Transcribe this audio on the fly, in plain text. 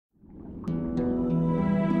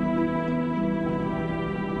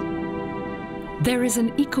There is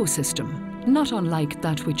an ecosystem, not unlike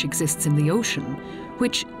that which exists in the ocean,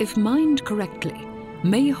 which, if mined correctly,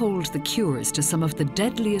 may hold the cures to some of the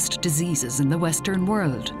deadliest diseases in the Western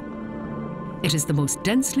world. It is the most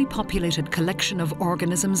densely populated collection of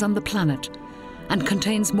organisms on the planet and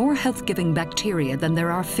contains more health-giving bacteria than there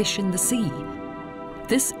are fish in the sea.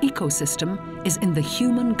 This ecosystem is in the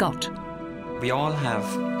human gut. We all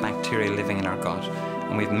have bacteria living in our gut,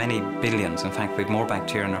 and we have many billions. In fact, we have more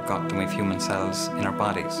bacteria in our gut than we have human cells in our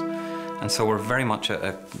bodies. And so we're very much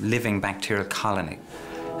a living bacterial colony.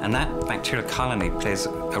 And that bacterial colony plays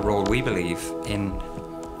a role, we believe, in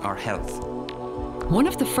our health. One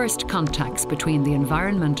of the first contacts between the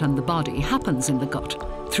environment and the body happens in the gut,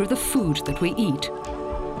 through the food that we eat.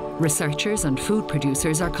 Researchers and food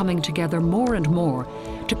producers are coming together more and more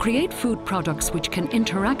to create food products which can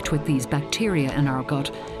interact with these bacteria in our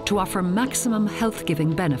gut to offer maximum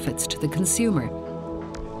health-giving benefits to the consumer.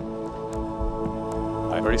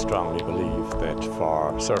 I very strongly believe that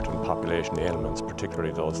for certain population ailments,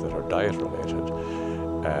 particularly those that are diet-related,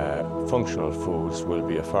 functional foods will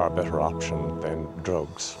be a far better option than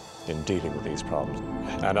drugs in dealing with these problems.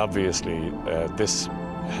 And obviously, this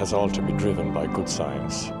has all to be driven by good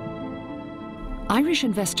science. Irish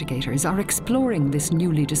investigators are exploring this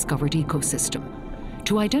newly discovered ecosystem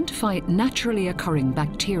to identify naturally occurring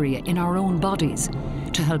bacteria in our own bodies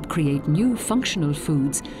to help create new functional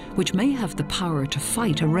foods which may have the power to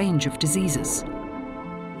fight a range of diseases.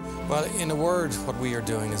 Well, in a word, what we are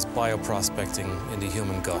doing is bioprospecting in the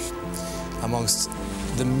human gut. Amongst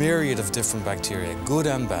the myriad of different bacteria, good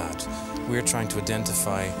and bad, we are trying to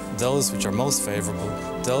identify those which are most favourable,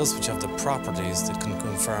 those which have the properties that can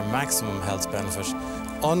confer maximum health benefit,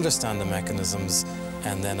 understand the mechanisms,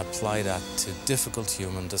 and then apply that to difficult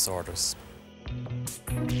human disorders.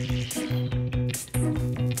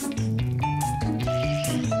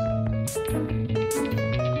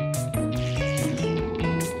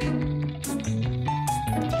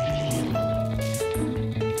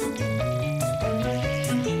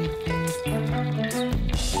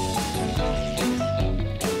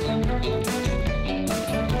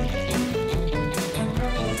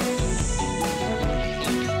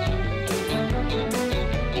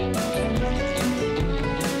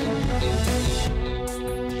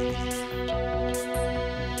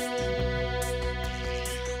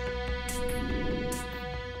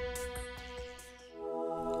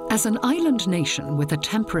 As an island nation with a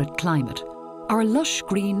temperate climate, our lush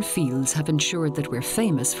green fields have ensured that we're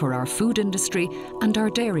famous for our food industry and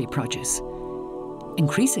our dairy produce.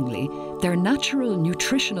 Increasingly, their natural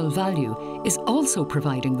nutritional value is also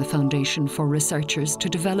providing the foundation for researchers to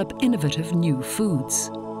develop innovative new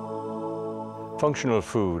foods. Functional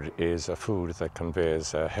food is a food that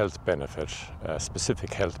conveys a health benefit, a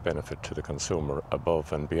specific health benefit to the consumer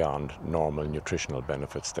above and beyond normal nutritional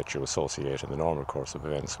benefits that you associate in the normal course of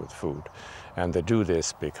events with food. And they do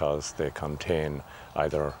this because they contain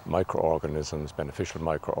either microorganisms, beneficial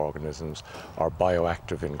microorganisms, or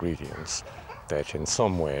bioactive ingredients that in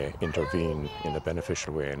some way intervene in a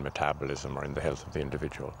beneficial way in metabolism or in the health of the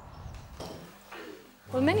individual.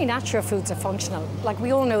 Well, many natural foods are functional. Like,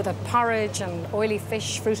 we all know that porridge and oily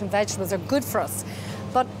fish, fruit and vegetables are good for us.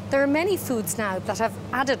 But there are many foods now that have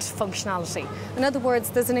added functionality. In other words,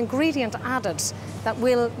 there's an ingredient added that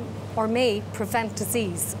will or may prevent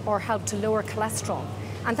disease or help to lower cholesterol.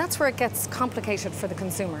 And that's where it gets complicated for the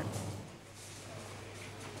consumer.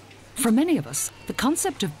 For many of us, the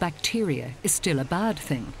concept of bacteria is still a bad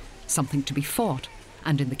thing, something to be fought,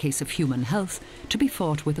 and in the case of human health, to be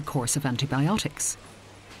fought with a course of antibiotics.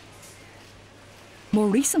 More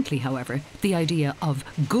recently, however, the idea of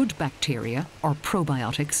good bacteria, or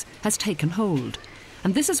probiotics, has taken hold.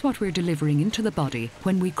 And this is what we're delivering into the body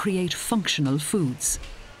when we create functional foods.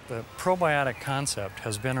 The probiotic concept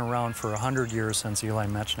has been around for 100 years since Eli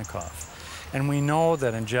Metchnikoff. And we know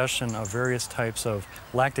that ingestion of various types of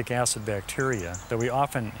lactic acid bacteria that we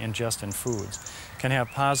often ingest in foods can have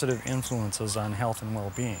positive influences on health and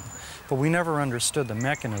well-being. But we never understood the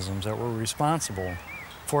mechanisms that were responsible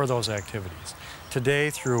for those activities. Today,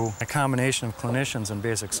 through a combination of clinicians and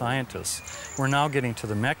basic scientists, we're now getting to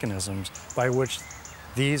the mechanisms by which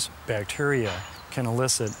these bacteria can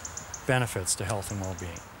elicit benefits to health and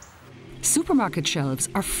well-being. Supermarket shelves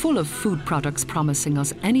are full of food products promising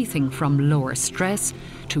us anything from lower stress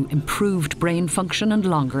to improved brain function and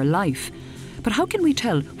longer life. But how can we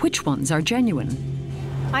tell which ones are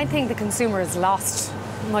genuine? I think the consumer is lost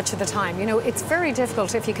much of the time. You know, it's very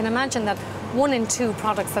difficult. If you can imagine that 1 in 2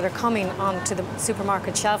 products that are coming onto the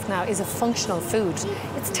supermarket shelf now is a functional food.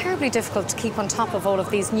 It's terribly difficult to keep on top of all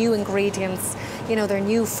of these new ingredients, you know, their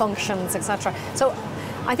new functions, etc. So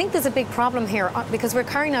I think there's a big problem here because we're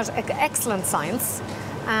carrying out excellent science,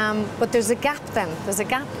 but there's a gap then. There's a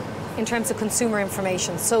gap in terms of consumer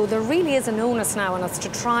information. So there really is an onus now on us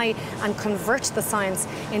to try and convert the science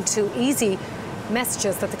into easy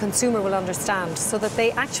messages that the consumer will understand so that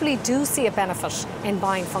they actually do see a benefit in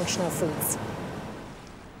buying functional foods.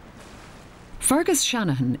 Fergus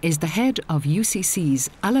Shanahan is the head of UCC's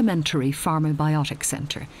Alimentary Pharmabiotics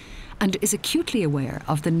Centre and is acutely aware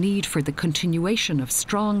of the need for the continuation of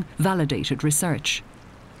strong, validated research.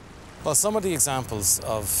 Well, some of the examples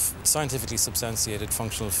of scientifically substantiated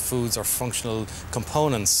functional foods or functional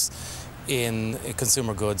components in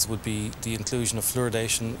consumer goods would be the inclusion of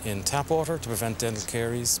fluoridation in tap water to prevent dental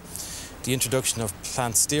caries, the introduction of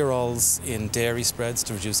plant sterols in dairy spreads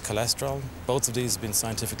to reduce cholesterol. Both of these have been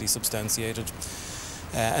scientifically substantiated.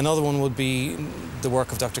 Another one would be the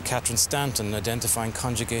work of Dr. Catherine Stanton identifying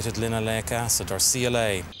conjugated linoleic acid, or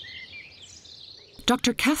CLA.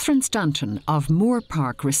 Dr. Catherine Stanton of Moore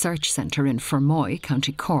Park Research Centre in Fermoy,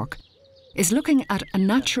 County Cork, is looking at a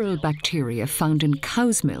natural bacteria found in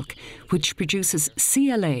cow's milk which produces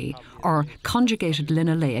CLA, or conjugated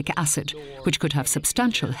linoleic acid, which could have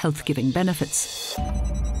substantial health-giving benefits.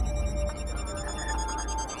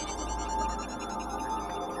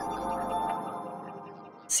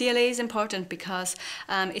 CLA is important because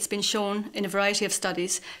it's been shown in a variety of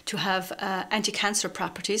studies to have anti-cancer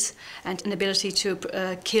properties and an ability to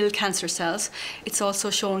kill cancer cells. It's also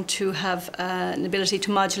shown to have an ability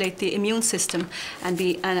to modulate the immune system and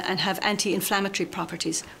have anti-inflammatory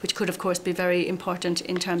properties, which could of course be very important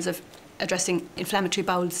in terms of addressing inflammatory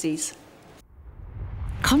bowel disease.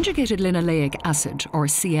 Conjugated linoleic acid, or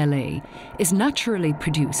CLA, is naturally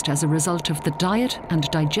produced as a result of the diet and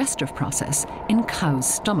digestive process in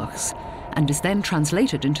cows' stomachs and is then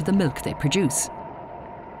translated into the milk they produce.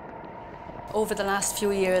 Over the last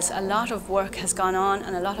few years, a lot of work has gone on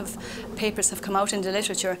and a lot of papers have come out in the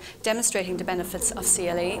literature demonstrating the benefits of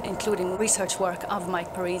CLA, including research work of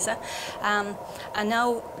Mike Parisa. And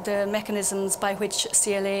now the mechanisms by which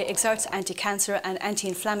CLA exerts anti-cancer and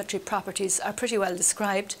anti-inflammatory properties are pretty well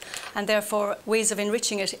described, and therefore ways of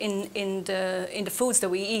enriching it in the foods that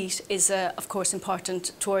we eat is of course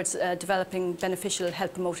important towards developing beneficial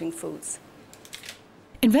health-promoting foods.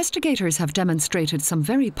 Investigators have demonstrated some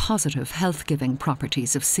very positive health-giving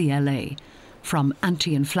properties of CLA, from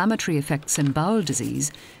anti-inflammatory effects in bowel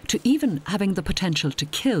disease to even having the potential to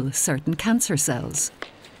kill certain cancer cells.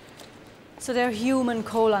 So they're human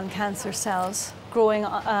colon cancer cells growing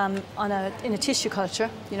in a tissue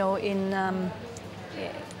culture, you know, in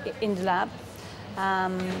the lab.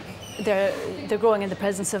 They're growing in the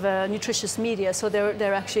presence of a nutritious media, so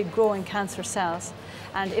they're actually growing cancer cells.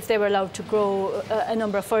 And if they were allowed to grow a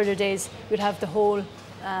number of further days, you'd have the whole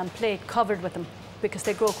plate covered with them because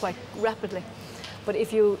they grow quite rapidly. But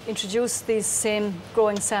if you introduce these same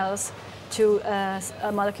growing cells to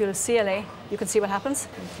a molecule of CLA, you can see what happens.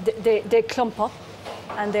 They clump up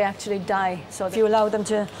and they actually die. So if you allow them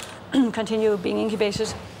to continue being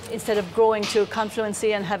incubated, instead of growing to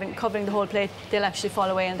confluency and covering the whole plate, they'll actually fall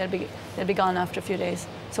away and they'll be gone after a few days.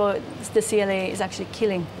 So the CLA is actually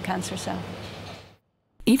killing the cancer cell.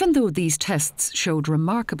 Even though these tests showed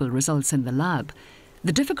remarkable results in the lab,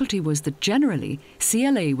 the difficulty was that generally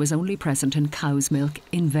CLA was only present in cow's milk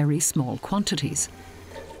in very small quantities.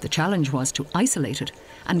 The challenge was to isolate it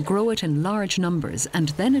and grow it in large numbers and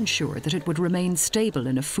then ensure that it would remain stable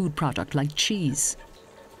in a food product like cheese.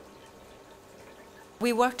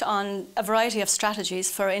 We worked on a variety of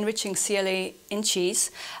strategies for enriching CLA in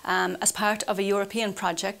cheese as part of a European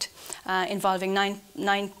project involving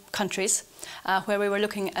nine countries, where we were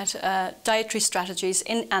looking at dietary strategies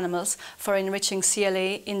in animals for enriching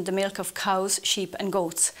CLA in the milk of cows, sheep and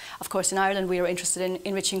goats. Of course, in Ireland we were interested in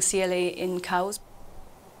enriching CLA in cows.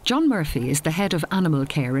 John Murphy is the head of animal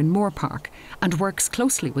care in Moore Park and works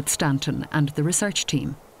closely with Stanton and the research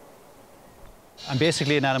team. I'm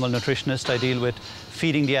basically an animal nutritionist. I deal with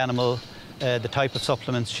feeding the animal, the type of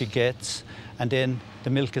supplements she gets, and then the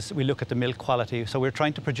milk we look at the milk quality. So we're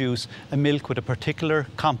trying to produce a milk with a particular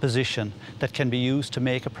composition that can be used to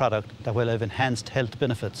make a product that will have enhanced health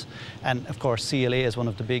benefits. And of course, CLA is one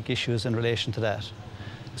of the big issues in relation to that.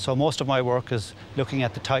 So most of my work is looking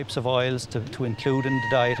at the types of oils to include in the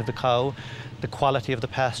diet of the cow, the quality of the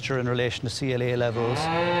pasture in relation to CLA levels,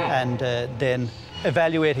 and then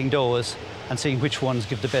evaluating those and seeing which ones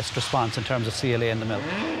give the best response in terms of CLA in the milk.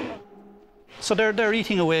 So they're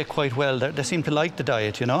eating away quite well. They seem to like the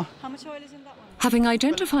diet, you know. How much oil is in that one? Having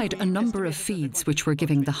identified a number of feeds which were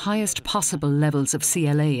giving the highest possible levels of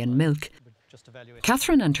CLA in milk, just evaluate.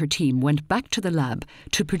 Catherine and her team went back to the lab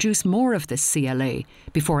to produce more of this CLA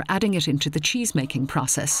before adding it into the cheese-making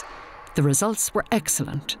process. The results were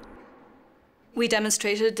excellent. We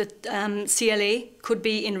demonstrated that CLA could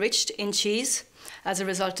be enriched in cheese as a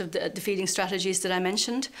result of the feeding strategies that I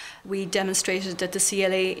mentioned. We demonstrated that the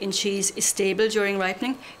CLA in cheese is stable during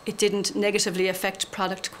ripening. It didn't negatively affect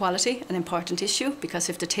product quality, an important issue, because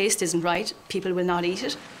if the taste isn't right, people will not eat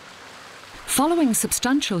it. Following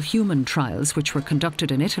substantial human trials which were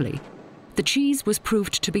conducted in Italy, the cheese was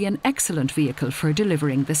proved to be an excellent vehicle for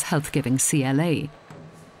delivering this health-giving CLA.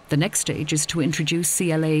 The next stage is to introduce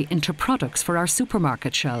CLA into products for our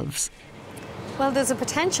supermarket shelves. Well, there's a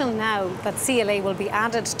potential now that CLA will be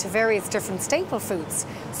added to various different staple foods.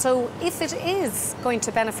 So if it is going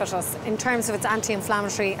to benefit us in terms of its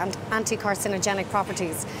anti-inflammatory and anti-carcinogenic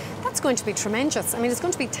properties, that's going to be tremendous. I mean, it's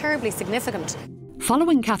going to be terribly significant.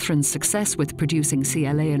 Following Catherine's success with producing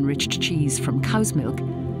CLA-enriched cheese from cow's milk,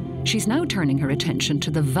 she's now turning her attention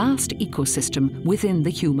to the vast ecosystem within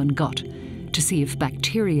the human gut to see if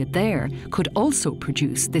bacteria there could also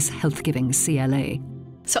produce this health-giving CLA.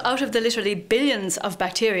 So out of the literally billions of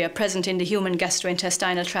bacteria present in the human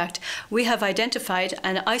gastrointestinal tract, we have identified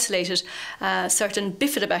and isolated certain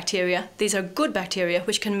bifidobacteria. These are good bacteria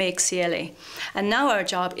which can make CLA. And now our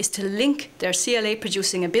job is to link their CLA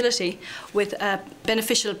producing ability with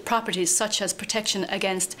beneficial properties such as protection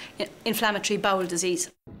against inflammatory bowel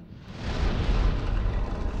disease.